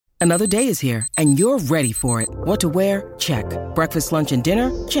Another day is here, and you're ready for it. What to wear? Check. Breakfast, lunch, and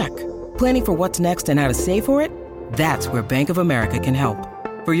dinner? Check. Planning for what's next and how to save for it? That's where Bank of America can help.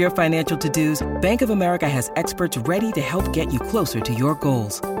 For your financial to-dos, Bank of America has experts ready to help get you closer to your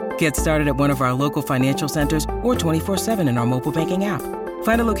goals. Get started at one of our local financial centers or 24/7 in our mobile banking app.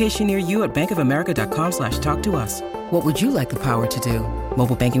 Find a location near you at bankofamerica.com/talktous. What would you like the power to do?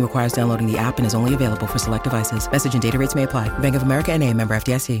 Mobile banking requires downloading the app and is only available for select devices. Message and data rates may apply. Bank of America N.A., member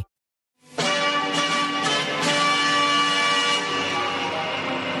FDIC.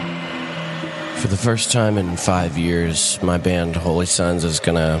 For the first time in 5 years, my band Holy Sons is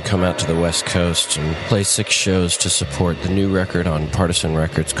going to come out to the West Coast and play 6 shows to support the new record on Partisan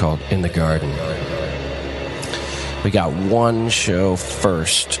Records called In the Garden. We got one show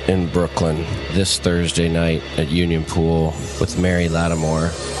first in Brooklyn this Thursday night at Union Pool with Mary Lattimore.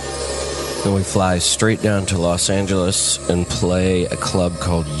 Then we fly straight down to Los Angeles and play a club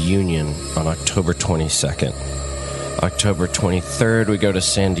called Union on October 22nd. October 23rd, we go to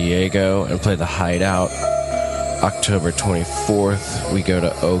San Diego and play the Hideout. October 24th, we go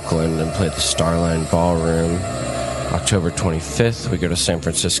to Oakland and play the Starline Ballroom. October 25th, we go to San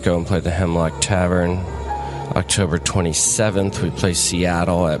Francisco and play the Hemlock Tavern. October 27th, we play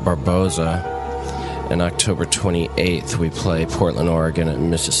Seattle at Barboza. And October 28th, we play Portland, Oregon at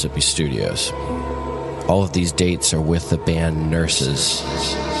Mississippi Studios. All of these dates are with the band Nurses.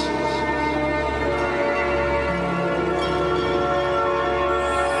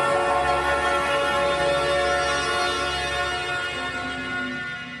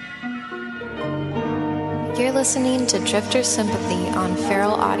 You're listening to Drifter Sympathy on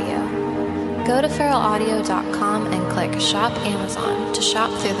Feral Audio. Go to feralaudio.com and click Shop Amazon to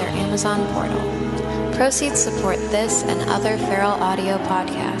shop through their Amazon portal. Proceeds support this and other Feral Audio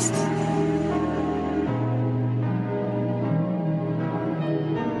podcasts.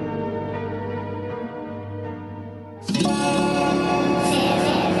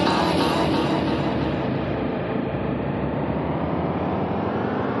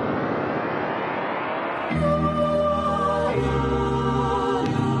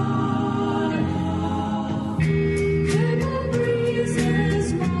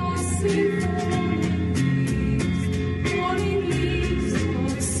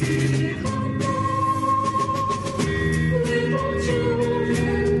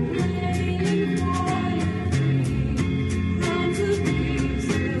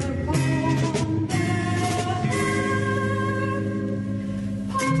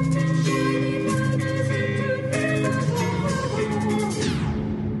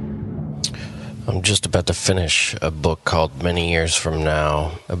 Just about to finish a book called Many Years From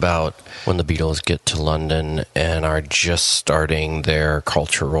Now about when the Beatles get to London and are just starting their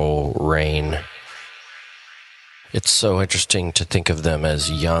cultural reign. It's so interesting to think of them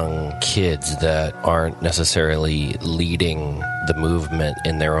as young kids that aren't necessarily leading the movement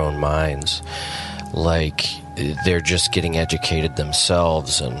in their own minds. Like, they're just getting educated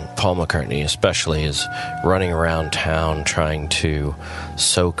themselves, and Paul McCartney especially is running around town trying to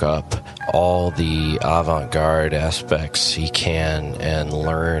soak up all the avant-garde aspects he can and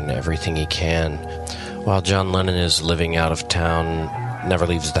learn everything he can, while John Lennon is living out of town, never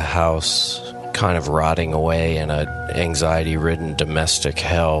leaves the house, kind of rotting away in an anxiety-ridden domestic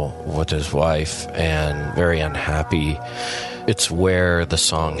hell with his wife, and very unhappy. It's where the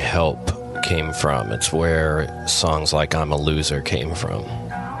song Help came from. It's where songs like I'm a Loser came from.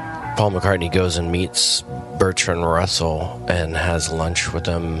 Paul McCartney goes and meets Bertrand Russell and has lunch with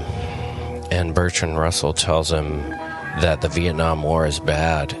him, and Bertrand Russell tells him that the Vietnam War is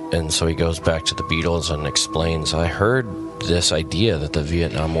bad, and so he goes back to the Beatles and explains, I heard this idea that the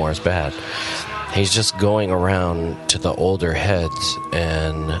Vietnam War is bad. He's just going around to the older heads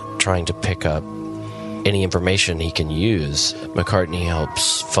and trying to pick up any information he can use. McCartney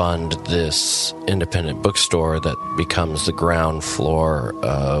helps fund this independent bookstore that becomes the ground floor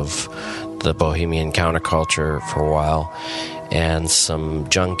of the bohemian counterculture for a while, and some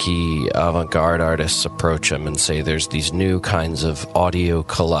junky avant-garde artists approach him and say there's these new kinds of audio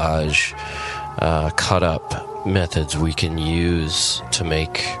collage cut-up methods we can use to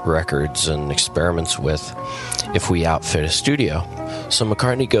make records and experiments with if we outfit a studio. So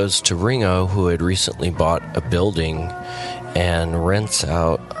McCartney goes to Ringo, who had recently bought a building, and rents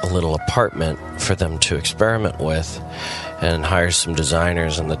out a little apartment for them to experiment with, and hires some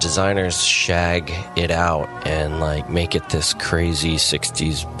designers, and the designers shag it out and like make it this crazy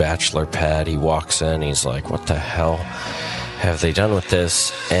 60s bachelor pad. He walks in, he's like, what the hell have they done with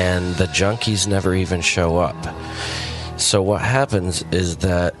this? And the junkies never even show up. So what happens is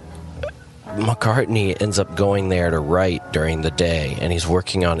that McCartney ends up going there to write during the day, and he's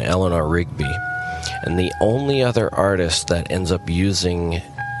working on Eleanor Rigby. And the only other artist that ends up using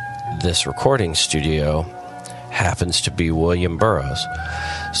this recording studio happens to be William Burroughs.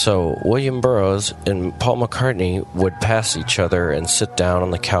 So William Burroughs and Paul McCartney would pass each other and sit down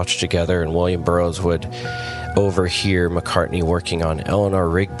on the couch together, and William Burroughs would overhear McCartney working on Eleanor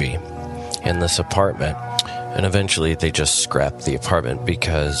Rigby in this apartment. And eventually they just scrapped the apartment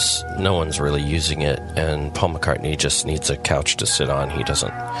because no one's really using it, and Paul McCartney just needs a couch to sit on. He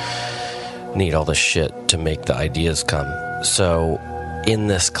doesn't need all the shit to make the ideas come. So in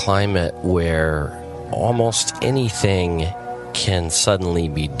this climate where almost anything can suddenly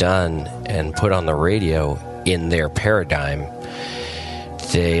be done and put on the radio in their paradigm,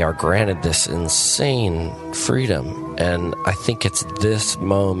 they are granted this insane freedom. And I think it's this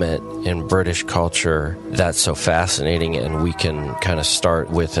moment in British culture that's so fascinating, and we can kind of start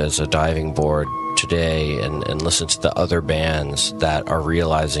with as a diving board today and listen to the other bands that are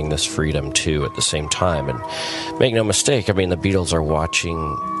realizing this freedom too at the same time. And make no mistake, I mean, the Beatles are watching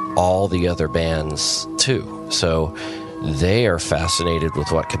all the other bands too. So they are fascinated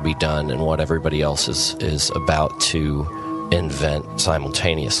with what can be done and what everybody else is about to invent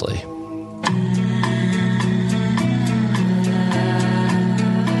simultaneously.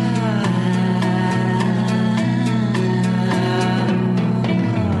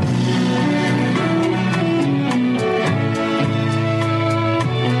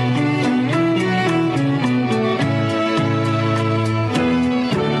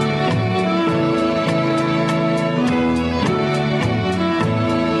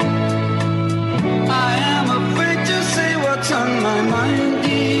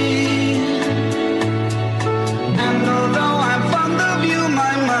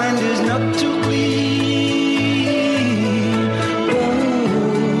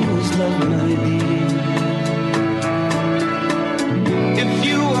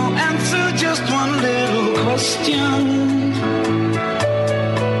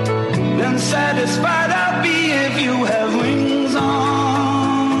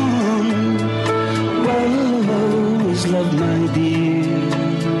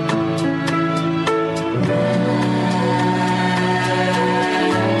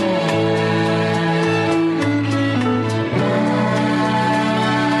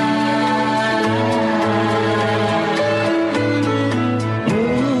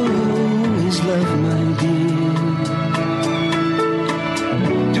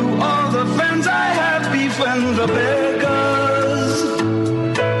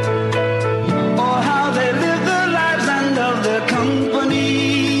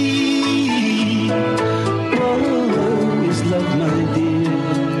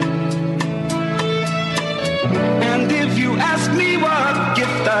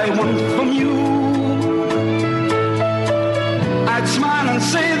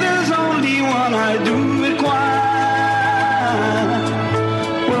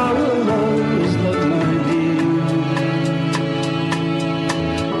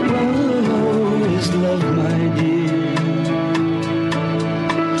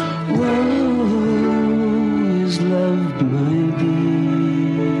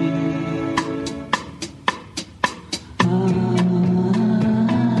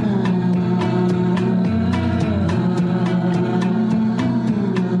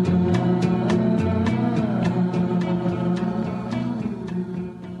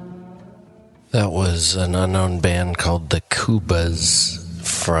 That was an unknown band called the Kubas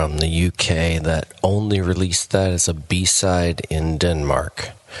from the UK that only released that as a B-side in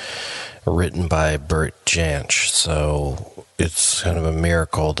Denmark, written by Bert Jansch. So it's kind of a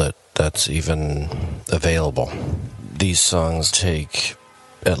miracle that that's even available. These songs take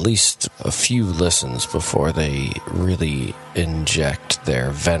at least a few listens before they really inject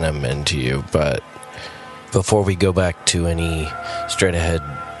their venom into you. But before we go back to any straight ahead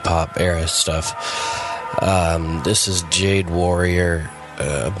pop era stuff, this is Jade Warrior,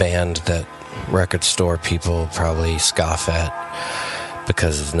 a band that record store people probably scoff at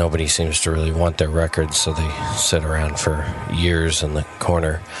because nobody seems to really want their records, so they sit around for years in the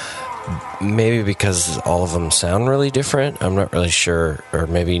corner. Maybe because all of them sound really different, I'm not really sure. Or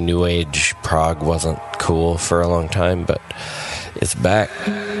maybe New Age prog wasn't cool for a long time, but it's back.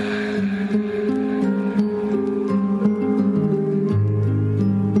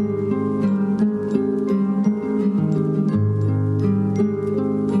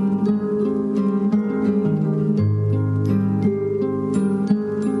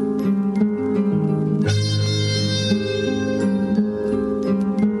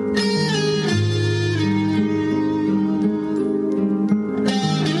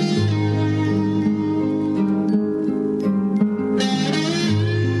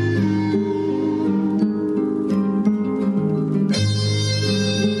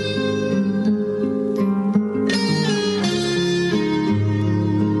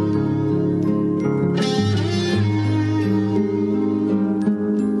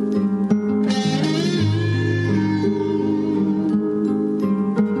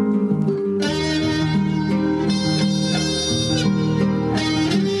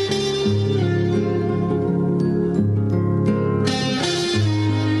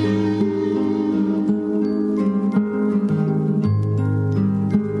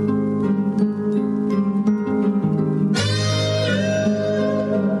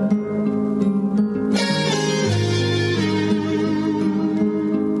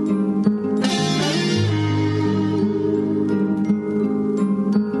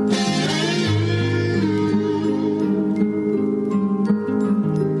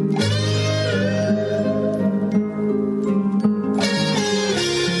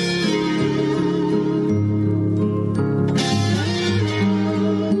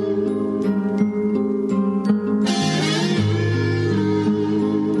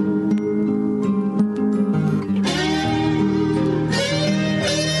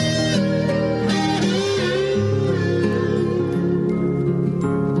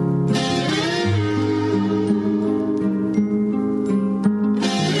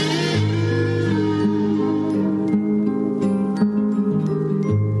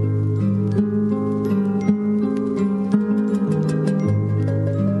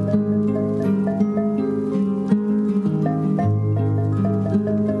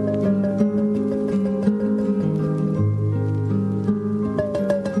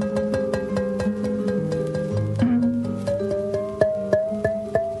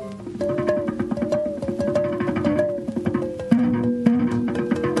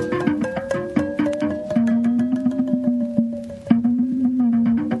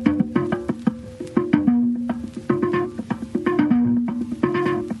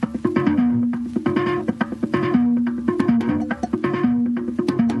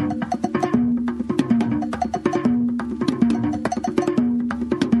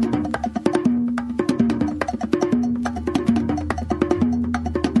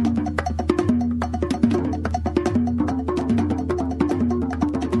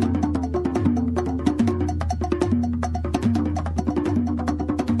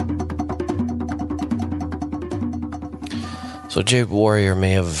 So Jade Warrior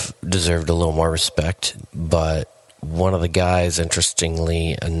may have deserved a little more respect, but one of the guys,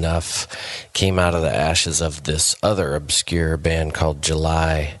 interestingly enough, came out of the ashes of this other obscure band called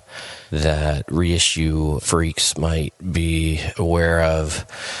July that reissue freaks might be aware of.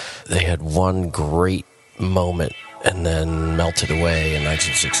 They had one great moment and then melted away in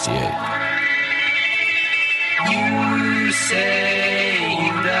 1968. You say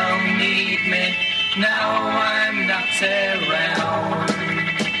you don't need me, now I'm not around.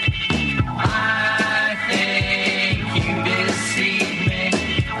 I think you deceive me,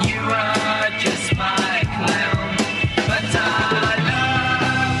 you are just my clown. But I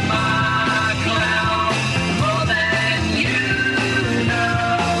love my clown more than you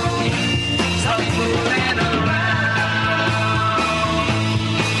know. Stop fooling around.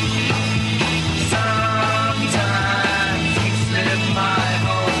 Sometimes you slip my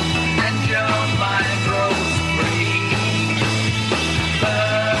home and your mind grows free.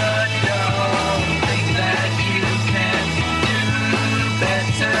 But don't think that you can do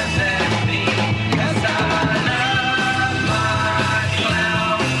better than me. 'Cause I love my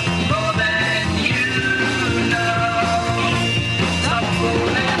clown more than you know. Stop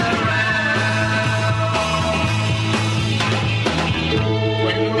fooling around.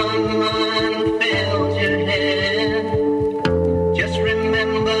 When my mind fails your head, just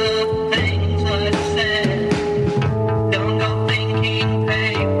remember things I said. Don't go thinking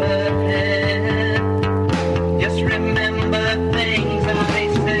paper head. Just remember things I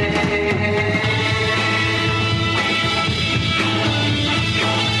said.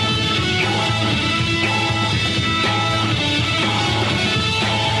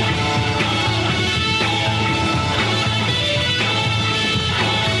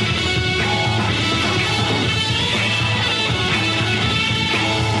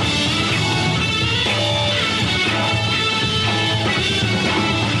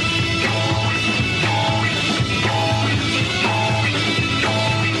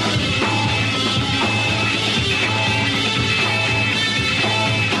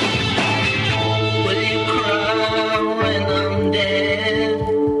 Will you cry when I'm dead?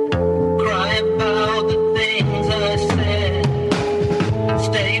 Cry about the things I said.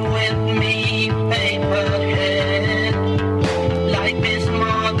 Stay with me, paperhead. Life is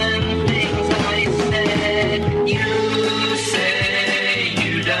more than things I said. You say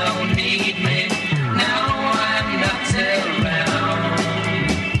you don't need me, now I'm not around.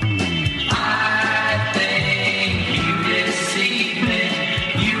 I think you deceive me,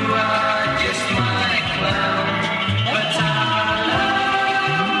 you are just my clown. But I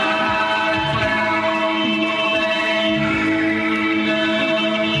love my clown more than you know.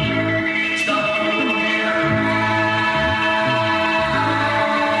 Stop fooling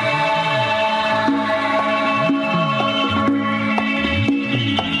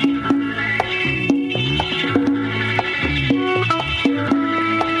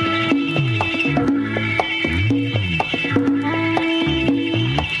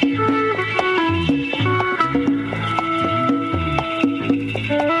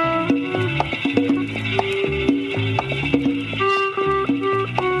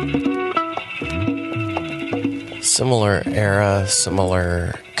Similar era,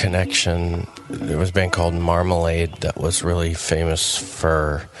 similar connection. There was a band called Marmalade that was really famous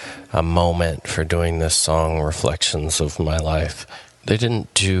for a moment for doing this song, Reflections of My Life. They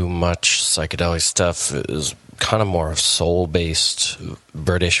didn't do much psychedelic stuff. It was kind of more of soul-based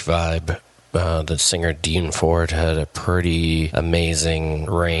British vibe. The singer Dean Ford had a pretty amazing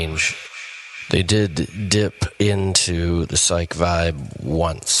range. They did dip into the psych vibe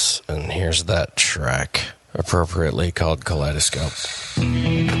once, and here's that track, appropriately called Kaleidoscope.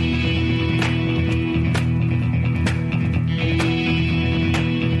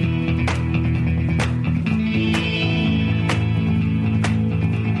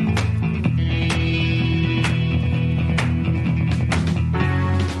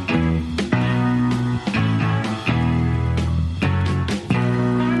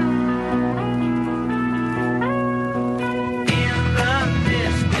 in the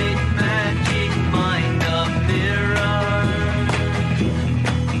mystic magic mind of mirror.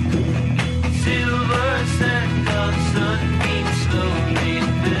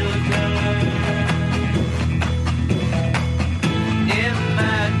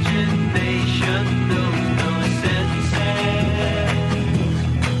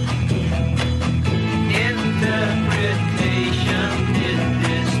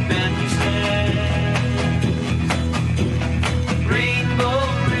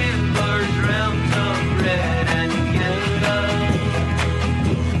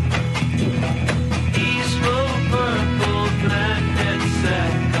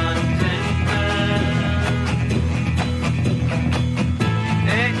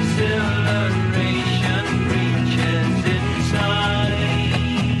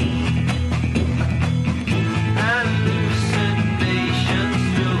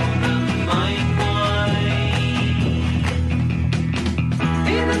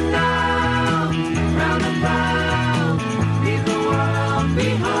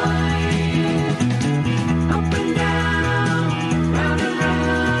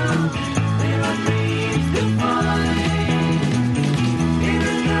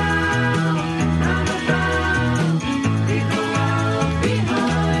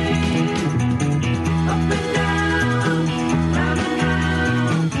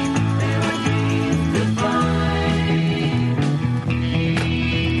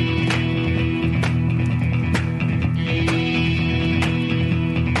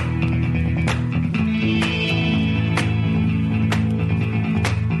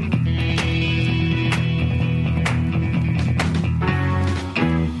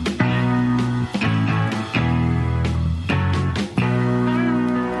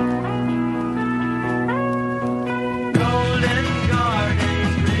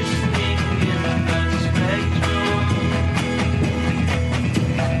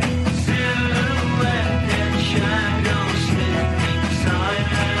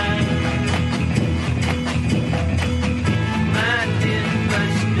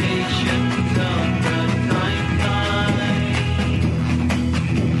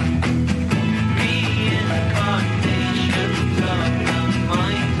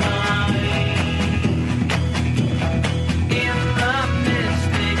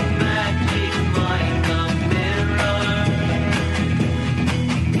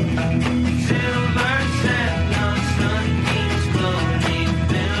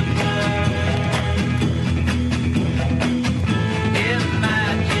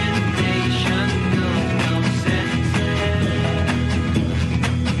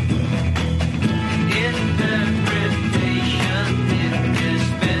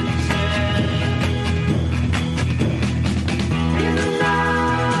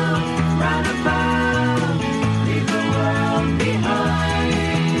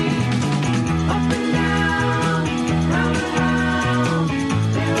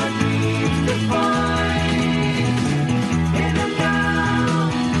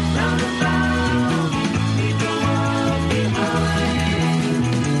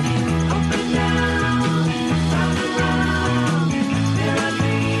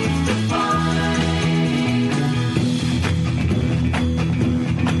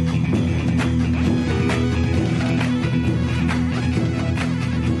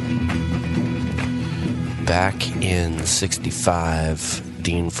 Back in 65,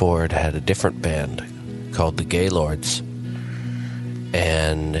 Dean Ford had a different band called the Gaylords,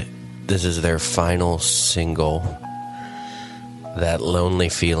 and this is their final single, That Lonely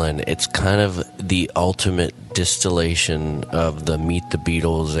Feelin'. It's kind of the ultimate distillation of the Meet the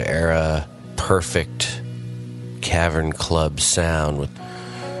Beatles era perfect cavern club sound.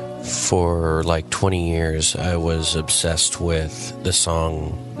 For like 20 years, I was obsessed with the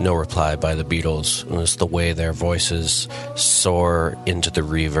song No Reply by the Beatles. It was the way their voices soar into the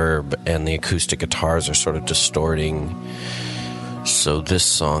reverb and the acoustic guitars are sort of distorting. So this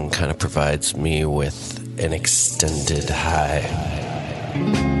song kind of provides me with an extended high.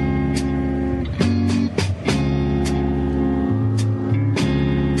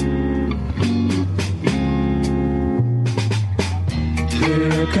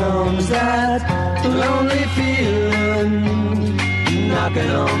 Here comes that lonely feeling knocking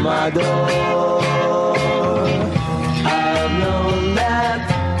on my door. I've known that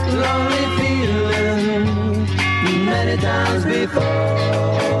lonely feeling many times before.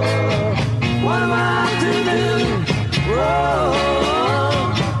 What am I to do? Whoa,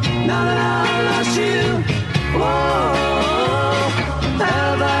 now that I lost you. Whoa,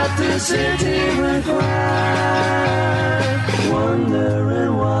 have I to sit here and cry,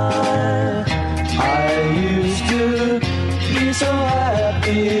 wondering why I used to be so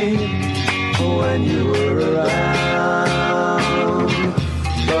happy when you were around.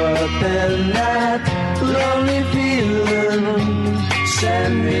 But then that lonely feeling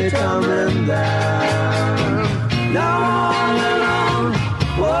sent me tumbling down. Now all alone,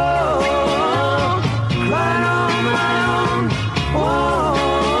 whoa, crying on my own, whoa,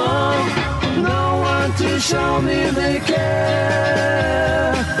 no one to show me they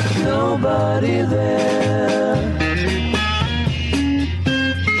care, nobody there.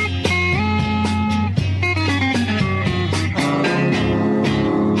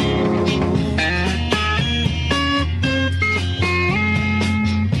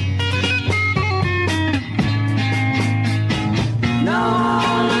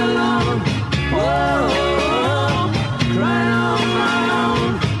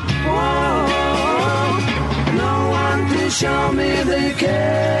 Show me they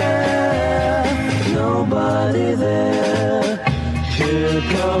care, nobody there. Here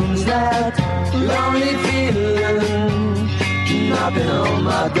comes that lonely feeling knocking on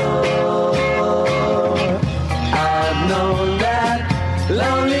my door. I've known that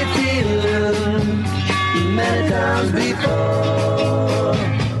lonely feeling many times before.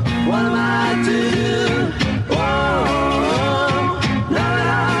 What am I to do? Whoa, now that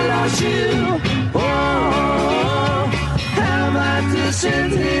I lost you.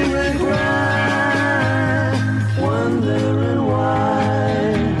 Sit here and cry, wondering why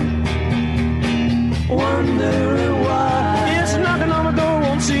it's knocking on the door,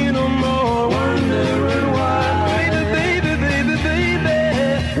 won't see you no more. Wondering why, baby, baby, baby,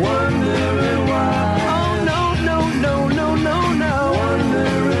 baby. Wondering why, oh no, no, no, no, no, no.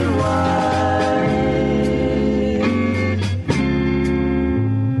 Wondering why.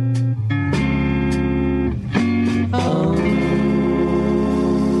 Oh.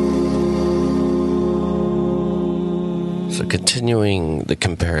 Continuing the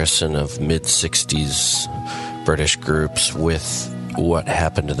comparison of mid-60s British groups with what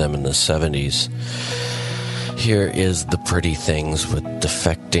happened to them in the 70s, here is The Pretty Things with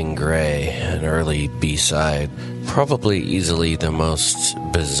Defecting Grey, an early B-side, probably easily the most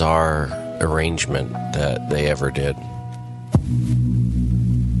bizarre arrangement that they ever did.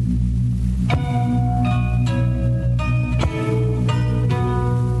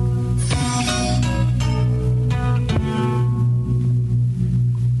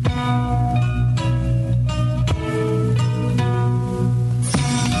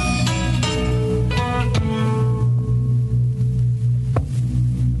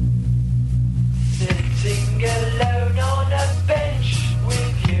 Alone on a bench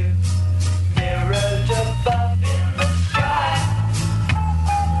with you, mirrored above in the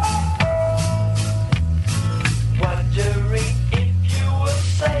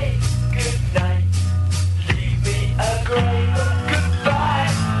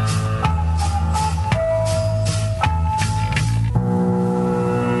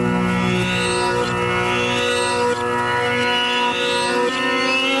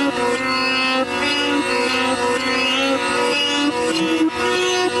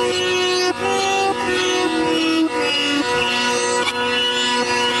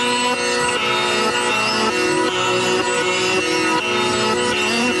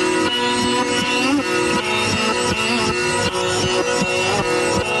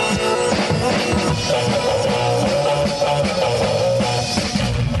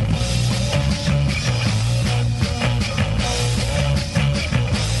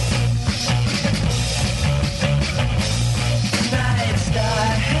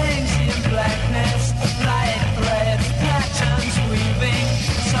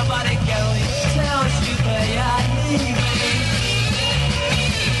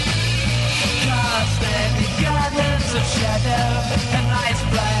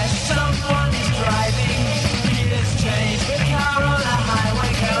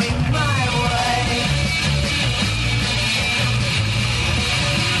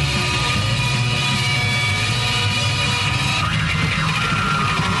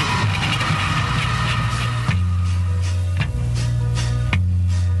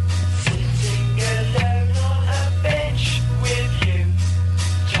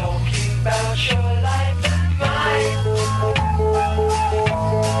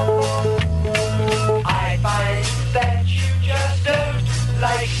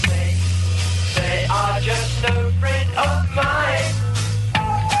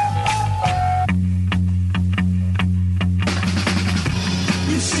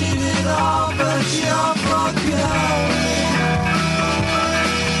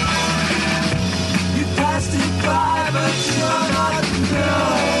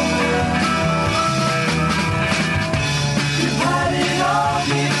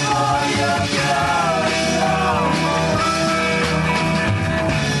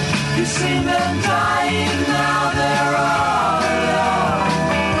You see them dying now, they're all alone.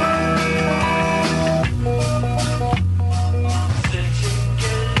 Sitting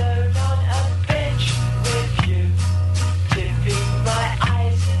alone on a bench with you, dipping my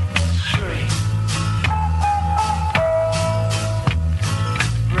eyes in the stream.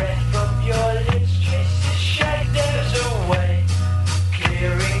 Breath from your lips chases shadows away,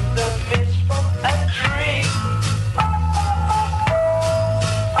 clearing the mist from a dream.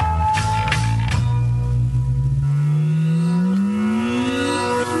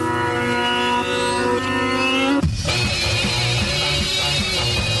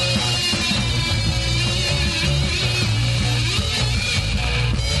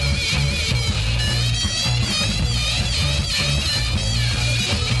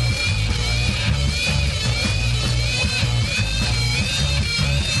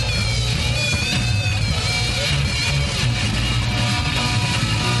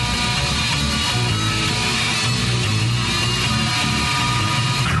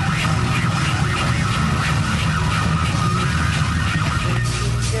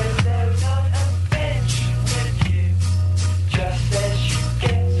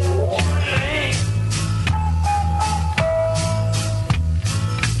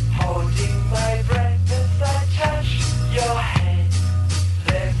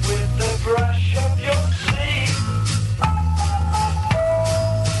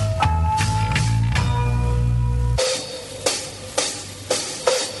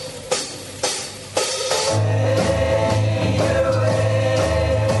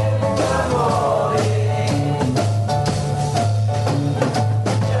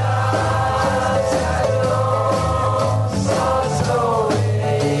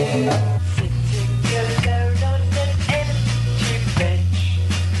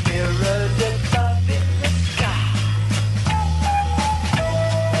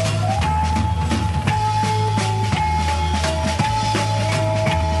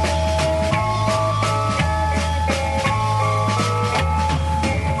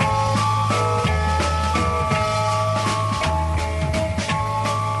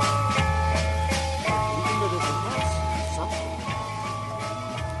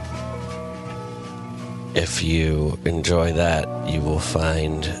 If you enjoy that, you will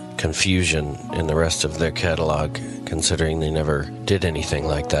find confusion in the rest of their catalog, considering they never did anything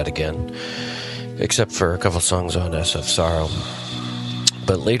like that again, except for a couple songs on SF Sorrow.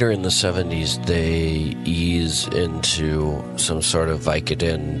 But later in the 70s, they ease into some sort of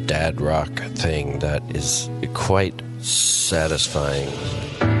Vicodin dad rock thing that is quite satisfying.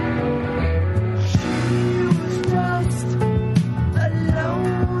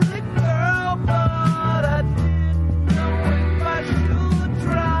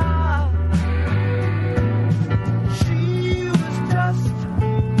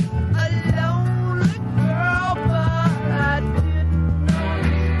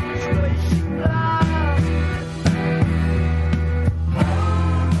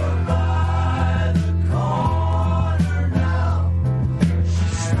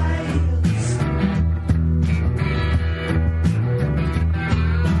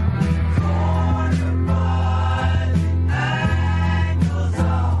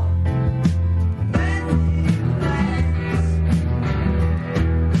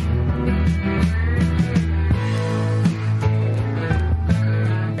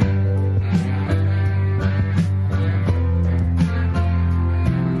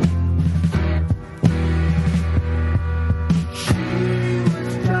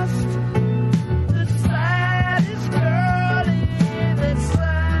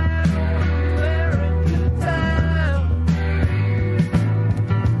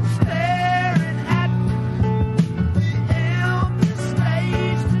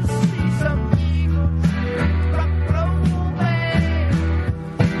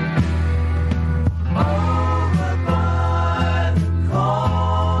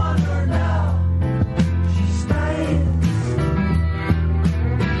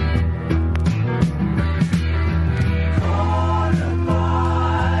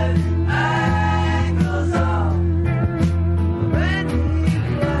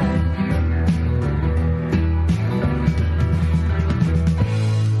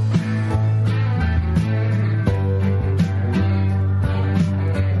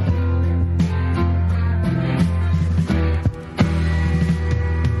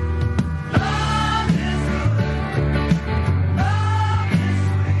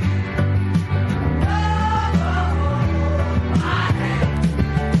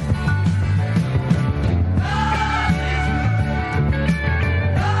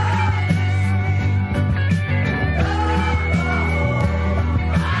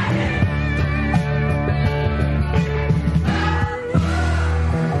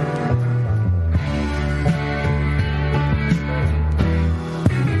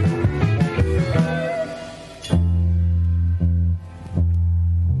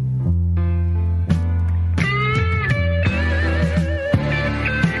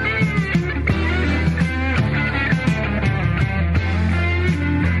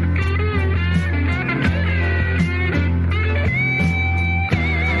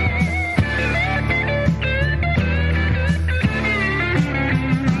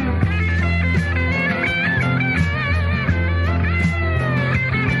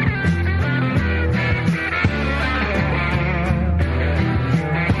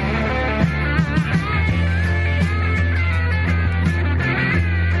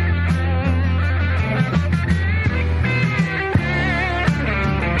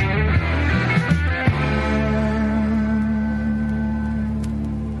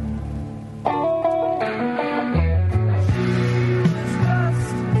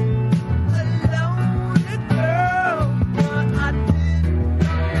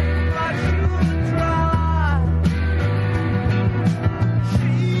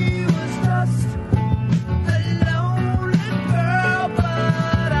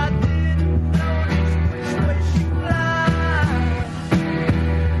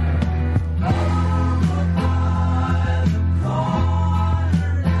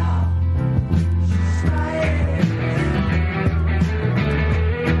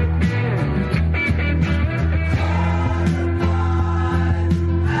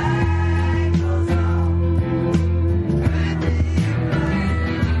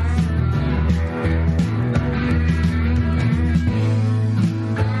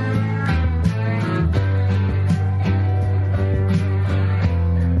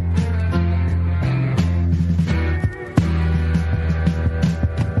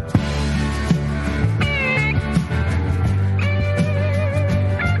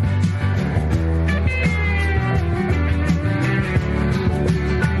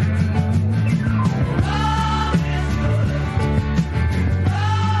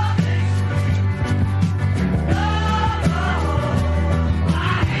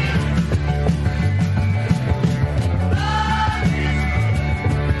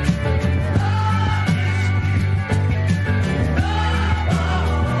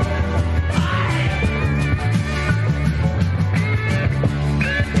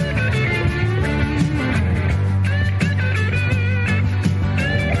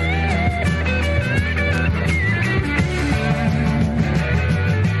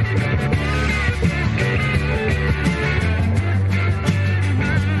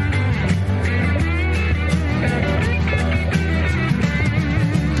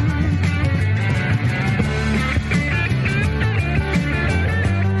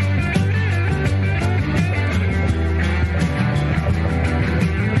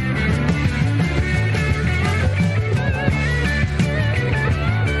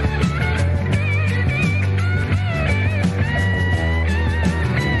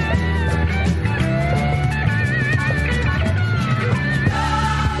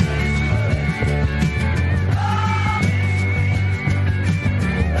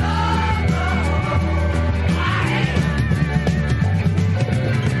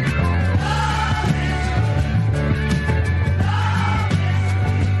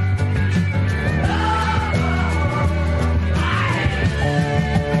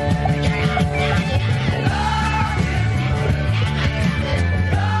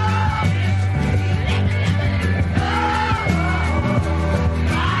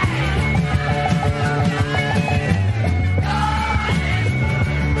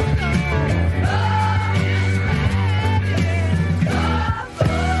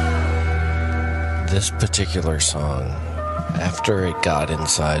 This particular song, after it got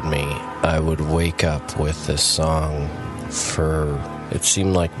inside me, I would wake up with this song for, it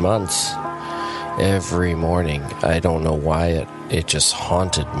seemed like months. Every morning. I don't know why it just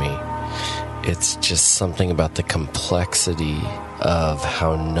haunted me. It's just something about the complexity of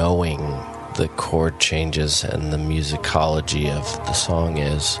how knowing the chord changes and the musicology of the song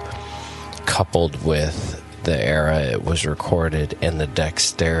is, coupled with the era it was recorded and the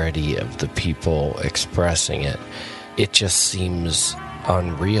dexterity of the people expressing it. It just seems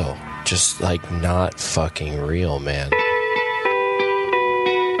unreal. Just like not fucking real, man.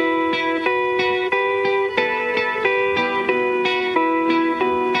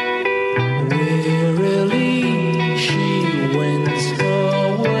 Wearily she wends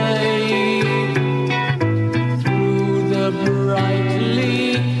her way through the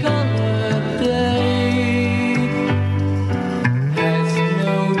brightly colored day, has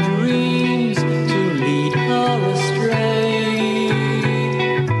no dreams to lead her astray,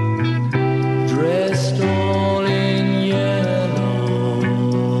 dressed all in yellow.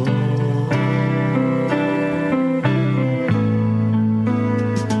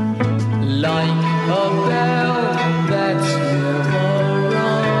 Like a bell that's never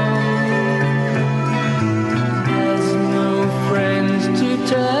rung, has no friends to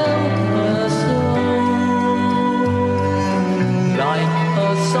tell her so. Like a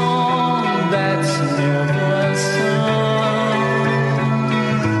song that's never sung,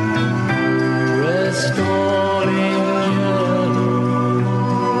 dressed all in yellow.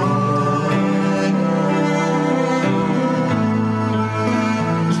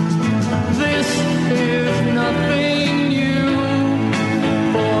 This is nothing new,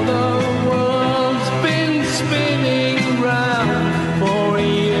 for the world's been spinning round for a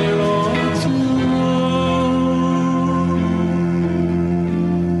year or two.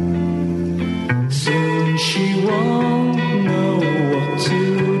 Soon she won't know what to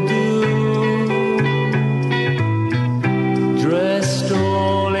do, dressed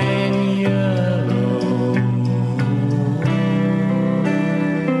all in yellow.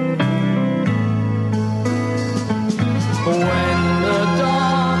 When the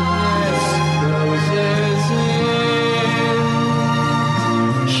darkness closes in,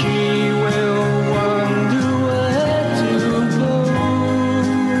 she will wonder where to go,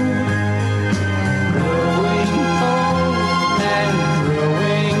 growing old and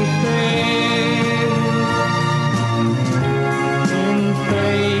growing thin in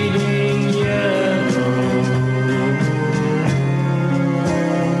fading yellow.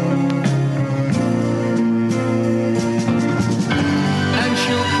 And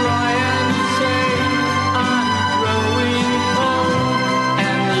she'll cry and say, I'm growing old,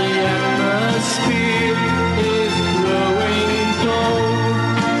 and the atmosphere is growing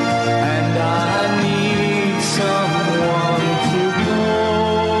cold, and I need someone to go.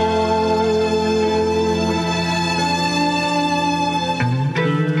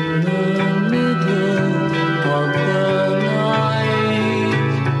 In the middle of the night,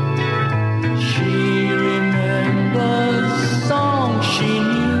 she remembers songs she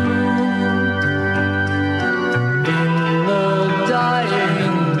knew. In the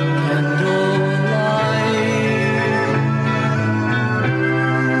dying candlelight,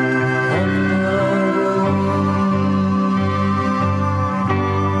 on her own.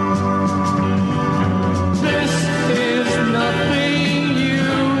 This is nothing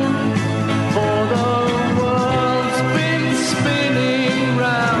new, for the world's been spinning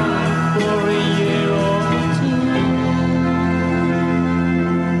round for a year or two.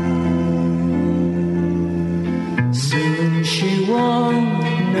 Soon she won't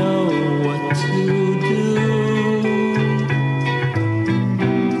know what to do,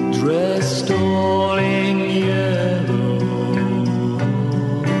 dressed all in yellow.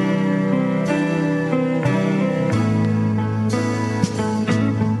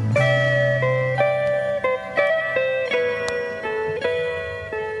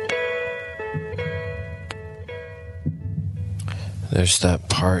 There's that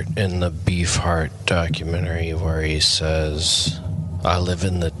part in the Beefheart documentary where he says, I live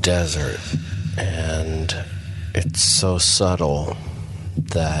in the desert, and it's so subtle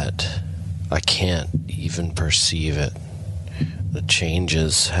that I can't even perceive it. The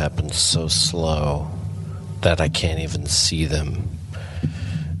changes happen so slow that I can't even see them.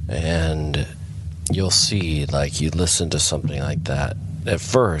 And you'll see, like, you listen to something like that. At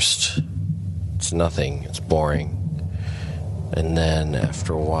first, it's nothing, it's boring. And then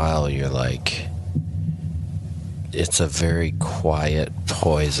after a while, you're like, it's a very quiet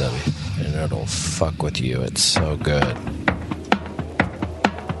poison, and it'll fuck with you. It's so good.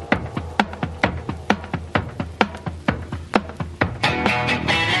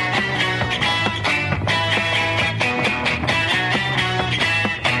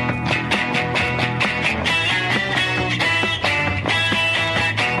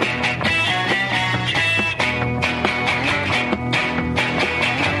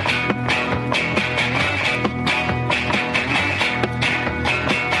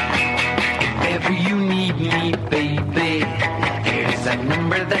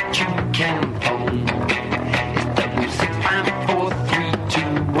 number that you can phone. It's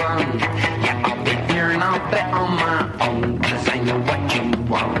 654-321. Yeah, I'll be here and I'll bet on my own. 'Cause I know what you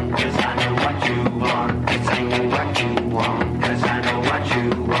want. 'Cause I know what you want. 'Cause I know what you want. 'Cause I know what you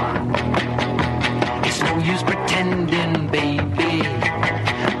want. It's no use pretending, baby.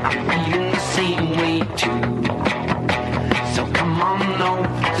 I'm feeling the same way too. So come on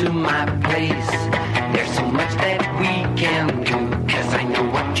over to my place. There's so much that we can do. 'Cause I know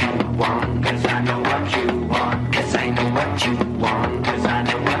what you want. 'Cause I know what you want. 'Cause I know what you want. 'Cause I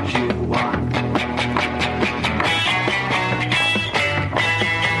know what you want.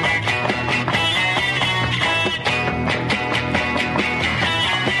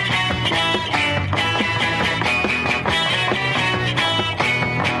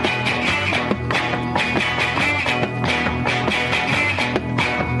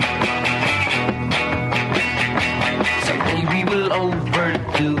 Someday we will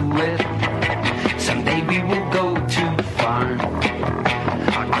overdo it. Someday we will go too far.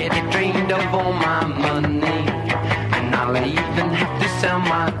 I'll get it drained of all my money, and I'll even have to sell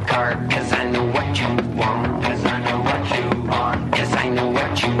my car. 'Cause I know what you want. 'Cause I know what you want. 'Cause I know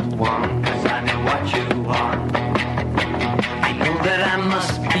what you want. 'Cause I know what you want. I know that I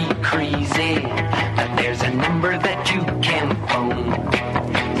must be crazy, but there's a number that you can phone.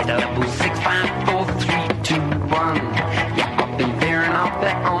 It's 654-321. Yeah, I'll be there and I'll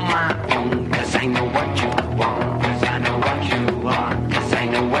bet on my own. 'Cause I know what you want. 'Cause I know what you want. 'Cause I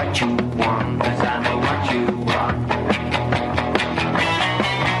know what you want. 'Cause I know what you want.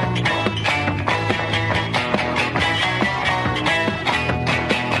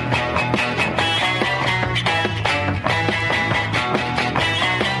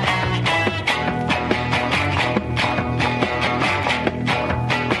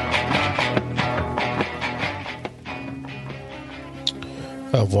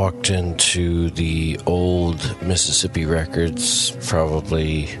 I walked into the old Mississippi Records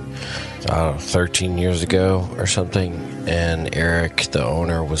probably, 13 years ago or something, and Eric, the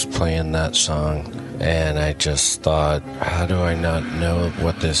owner, was playing that song, and I just thought, how do I not know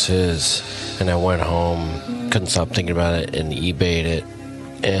what this is? And I went home, couldn't stop thinking about it, and eBayed it,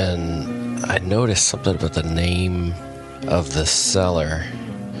 and I noticed something about the name of the seller.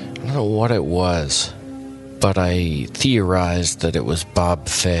 I don't know what it was, but I theorized that it was Bob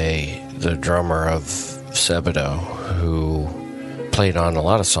Fay, the drummer of Sebadoh, who played on a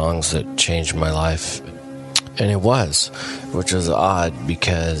lot of songs that changed my life. And it was, which was odd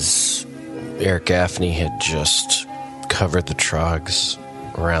because Eric Gaffney had just covered the Trogs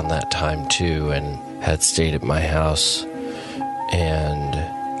around that time too, and had stayed at my house. And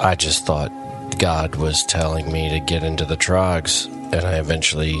I just thought God was telling me to get into the Trogs, and I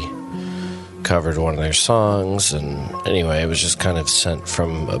eventually covered one of their songs, and anyway, it was just kind of sent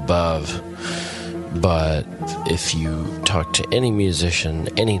from above. But if you talk to any musician,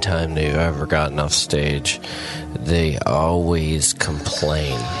 anytime they've ever gotten off stage, they always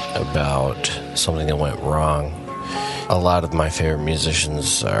complain about something that went wrong. A lot of my favorite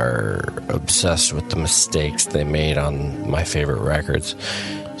musicians are obsessed with the mistakes they made on my favorite records.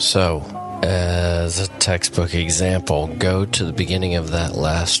 So, as a textbook example, go to the beginning of that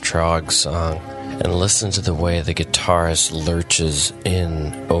last Trog song and listen to the way the guitarist lurches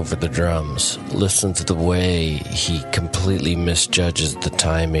in over the drums. Listen to the way he completely misjudges the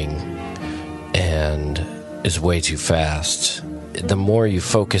timing and is way too fast. The more you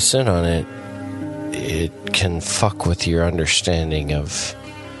focus in on it, it can fuck with your understanding of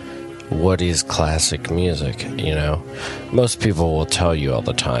what is classic music, you know? Most people will tell you all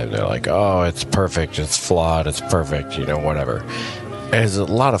the time, they're like, oh, it's perfect, it's flawed, it's perfect, you know, whatever. There's a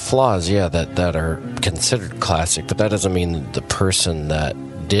lot of flaws, yeah, that are considered classic, but that doesn't mean the person that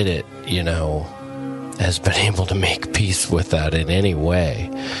did it, you know, has been able to make peace with that in any way.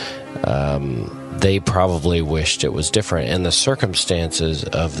 They probably wished it was different, and the circumstances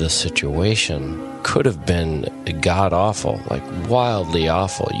of the situation could have been god-awful, like wildly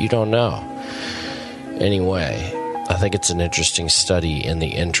awful. You don't know. Anyway, I think it's an interesting study in the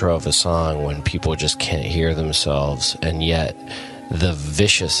intro of a song when people just can't hear themselves, and yet the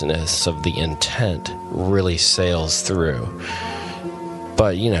viciousness of the intent really sails through.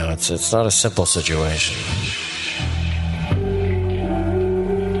 But, you know, it's not a simple situation.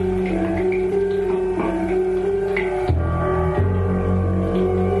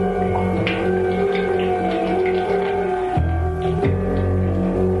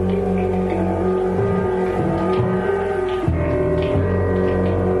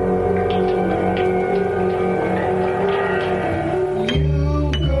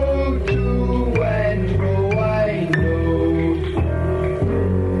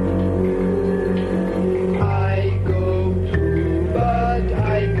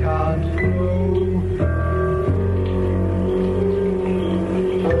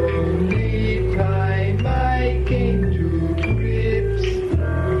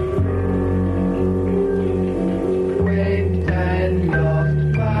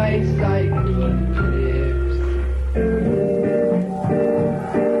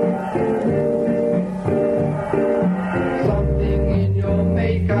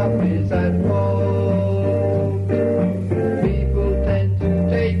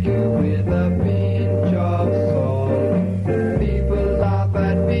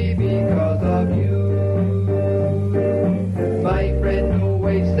 and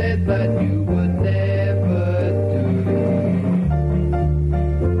always said that you would never do.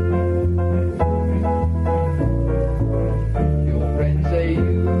 Your friends say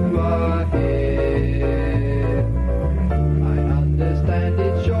you are here. I understand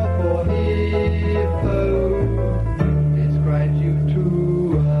it's short for hippo. Describes you to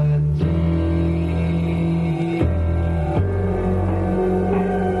a T.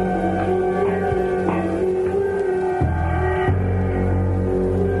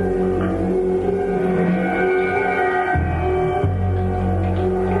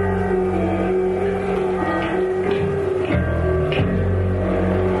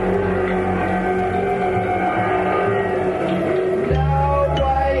 Now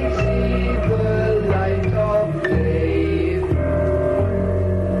I see the light of day,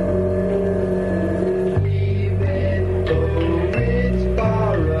 even though it's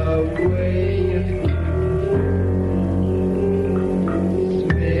far away.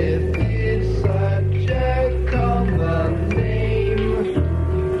 Smith is such a common name.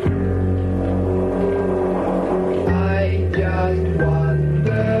 I just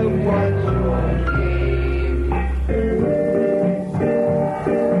wonder what's your game.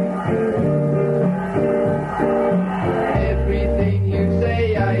 Everything you say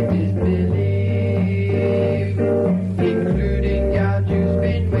I disbelieve, including how you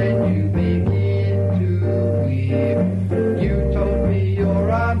spin when you begin to weep. You told me your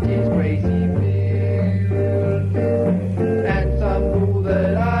auntie's crazy pills, and some rule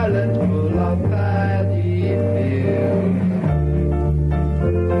that island's full of paddy pills.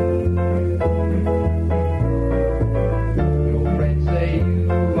 Your friends say you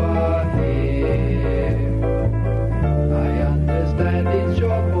are here. I understand it's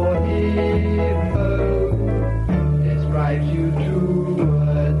short for hippo. Describes you to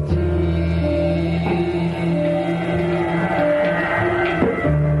a T.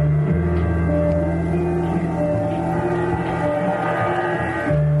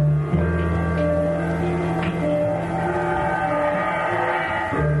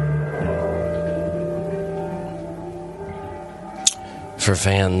 For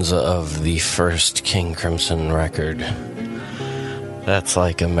fans of the first King Crimson record, that's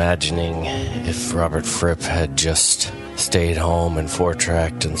like imagining if Robert Fripp had just stayed home and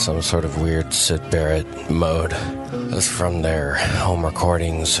four-tracked in some sort of weird Syd Barrett mode. That's from their home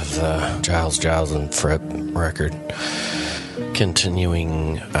recordings of the Giles and Fripp record.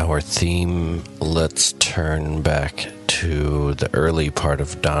 Continuing our theme, let's turn back to the early part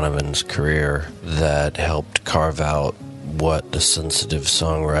of Donovan's career that helped carve out what the sensitive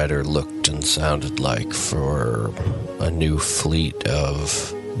songwriter looked and sounded like for a new fleet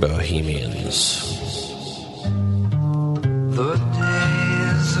of bohemians. The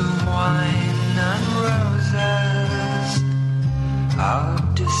days of wine and roses are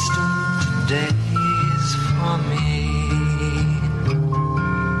distant days for me.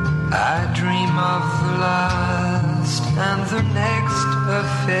 I dream of the last and the next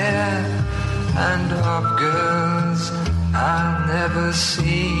affair, and of girls I'll never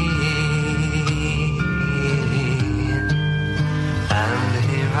see. And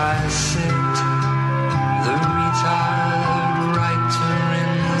here I sit, the retired writer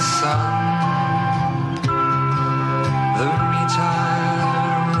in the sun, the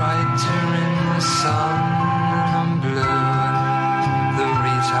retired writer in the sun, and I'm blue, the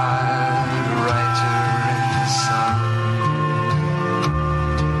retired writer in the sun.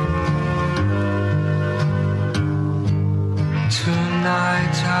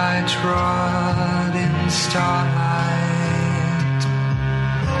 Tonight I trod in starlight,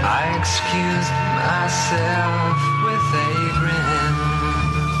 I excused myself with a grin.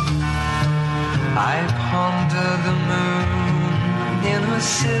 I ponder the moon in her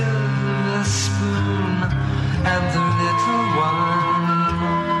silver spoon, and the little one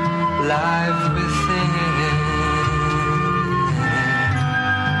live within.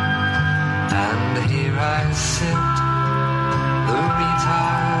 And here I sit, the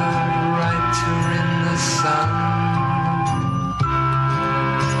retired writer in the sun,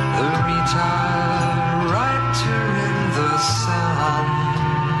 the retired writer in the sun.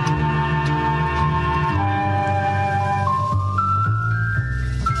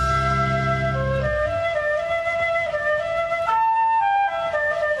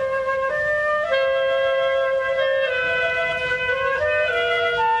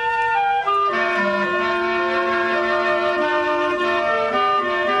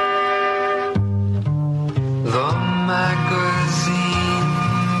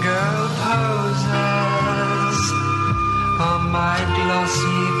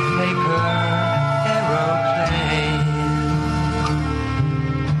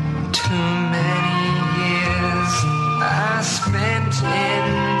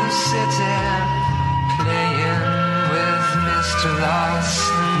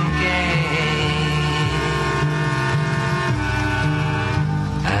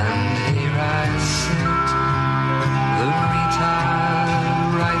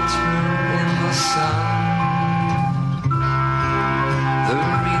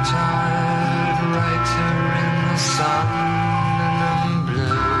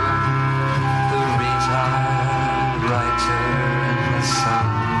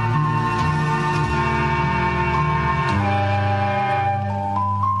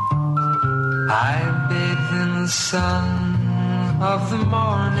 sun of the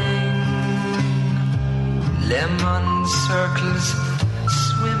morning, lemon circles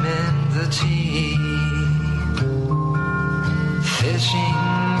swim in the tea, fishing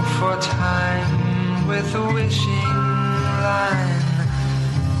for time with a wishing line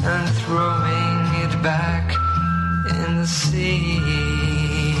and throwing it back in the sea.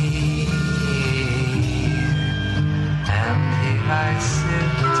 And here I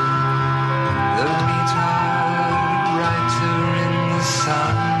sit, the retired writer in the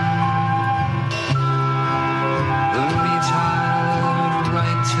sun, the retired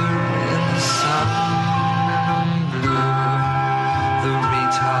writer in the sun, and I'm blue, the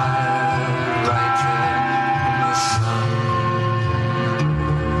retired writer in the sun.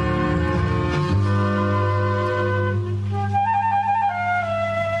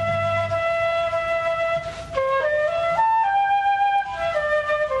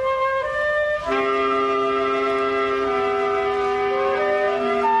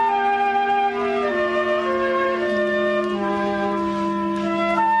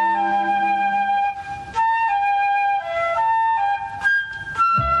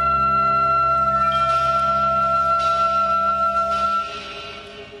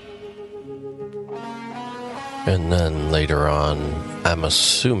 And then later on, I'm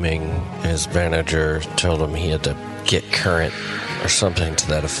assuming his manager told him he had to get current or something to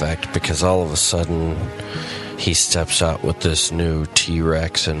that effect, because all of a sudden he steps out with this new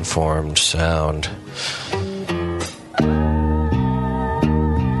T-Rex informed sound.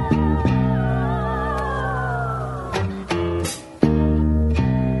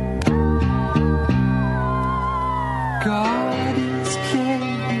 God is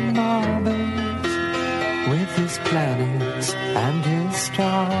playing marbles with his planets and his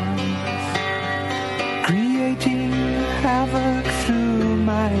stars, creating havoc through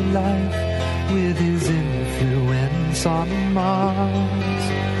my life with his influence on Mars.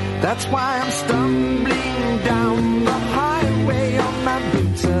 That's why I'm stumbling down the highway on my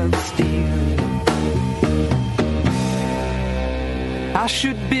boots of steel. I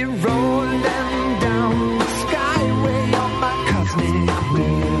should be rolling down the skyway on my cosmic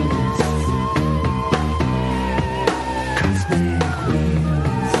wheels. Cosmic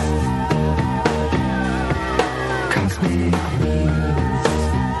wheels. Cosmic wheels.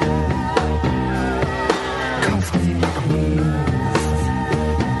 Cosmic wheels.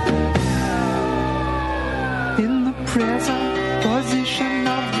 In the present position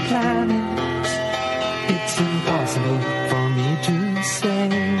of the planet, it's impossible for me to say.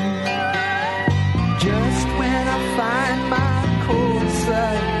 Just when I find my course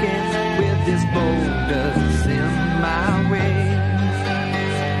again with these boulders in my way,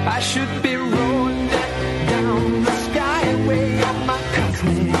 I should be rolling down the skyway on my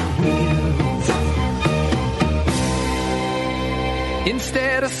cosmic wheels,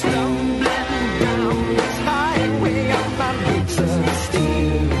 instead of stumbling down this highway on my boots of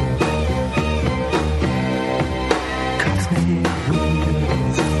steel. Cosmic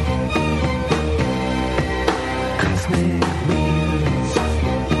wheels. Cosmic wheels.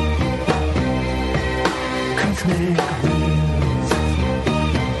 Cosmic wheels.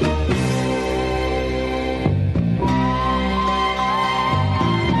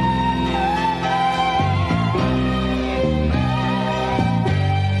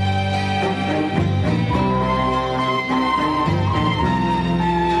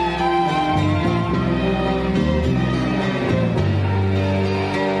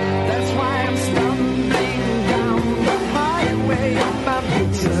 That's why I'm stumbling down the highway on my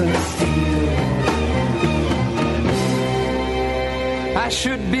boots of steel. I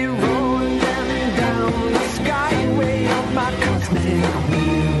should be rolling down the skyway on my cosmic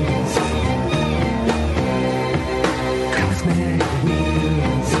wheels. Cosmic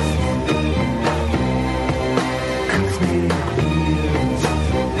wheels. Cosmic wheels.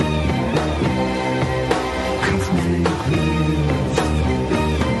 Cosmic wheels.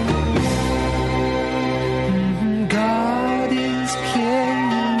 God is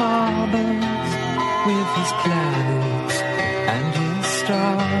playing marbles with his planets and his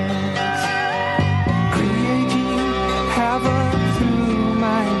stars, creating havoc through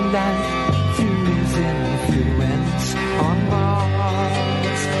my life, through his influence on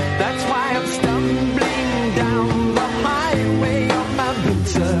Mars. That's why I'm stumbling down the highway on my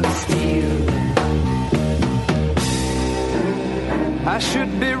boots of steel. I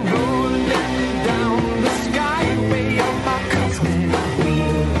should be rolling down the skyway on my cosmic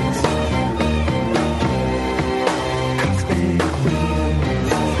wheels. Cosmic wheels.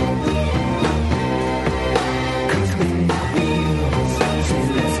 Cosmic wheels.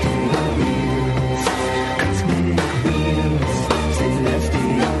 Celestial wheels. Cosmic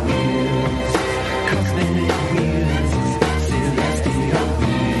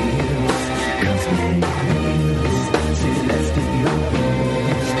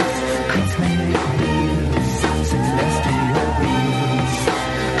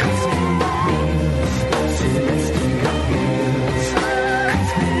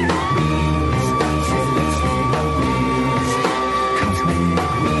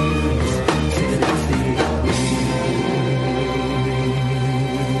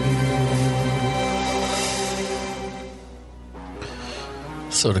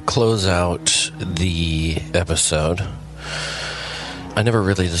So to close out the episode, I never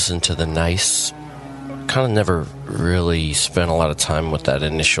really listened to The Nice. Kind of never really spent a lot of time with that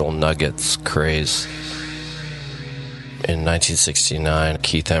initial Nuggets craze. In 1969,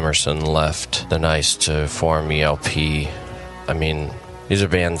 Keith Emerson left The Nice to form ELP. I mean, these are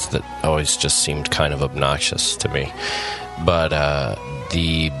bands that always just seemed kind of obnoxious to me. But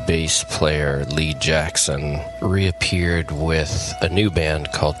the bass player, Lee Jackson, reappeared with a new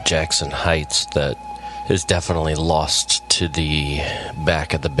band called Jackson Heights that is definitely lost to the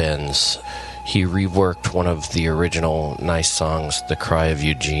back of the bins. He reworked one of the original Nice songs, The Cry of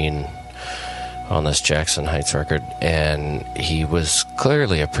Eugene, on this Jackson Heights record, and he was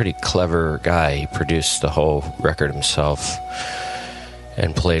clearly a pretty clever guy. He produced the whole record himself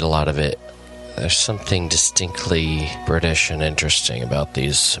and played a lot of it. There's something distinctly British and interesting about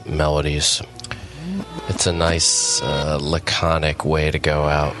these melodies. It's a nice, laconic way to go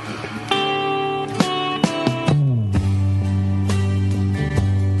out.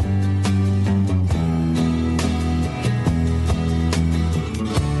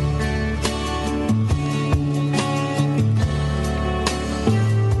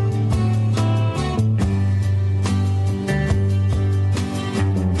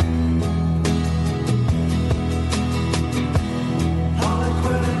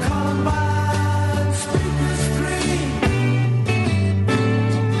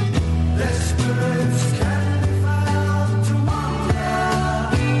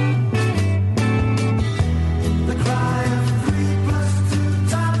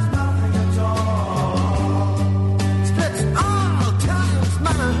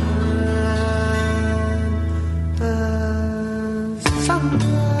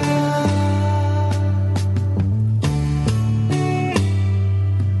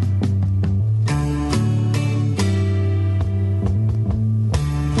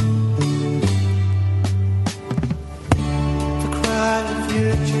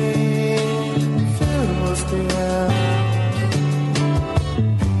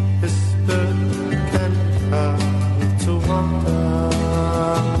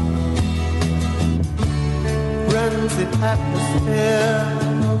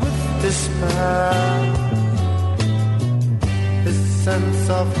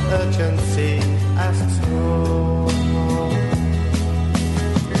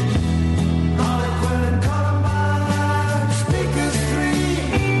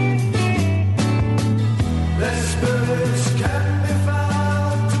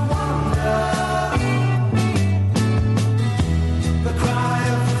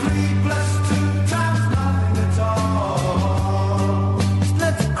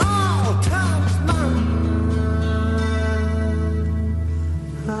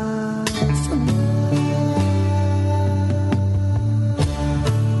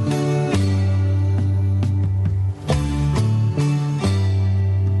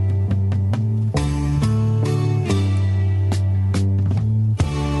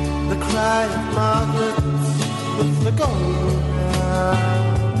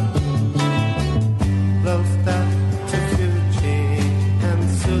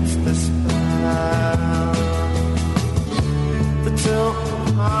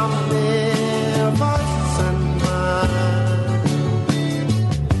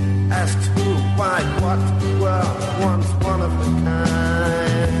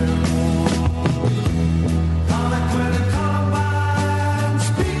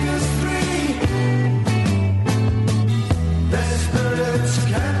 Spirits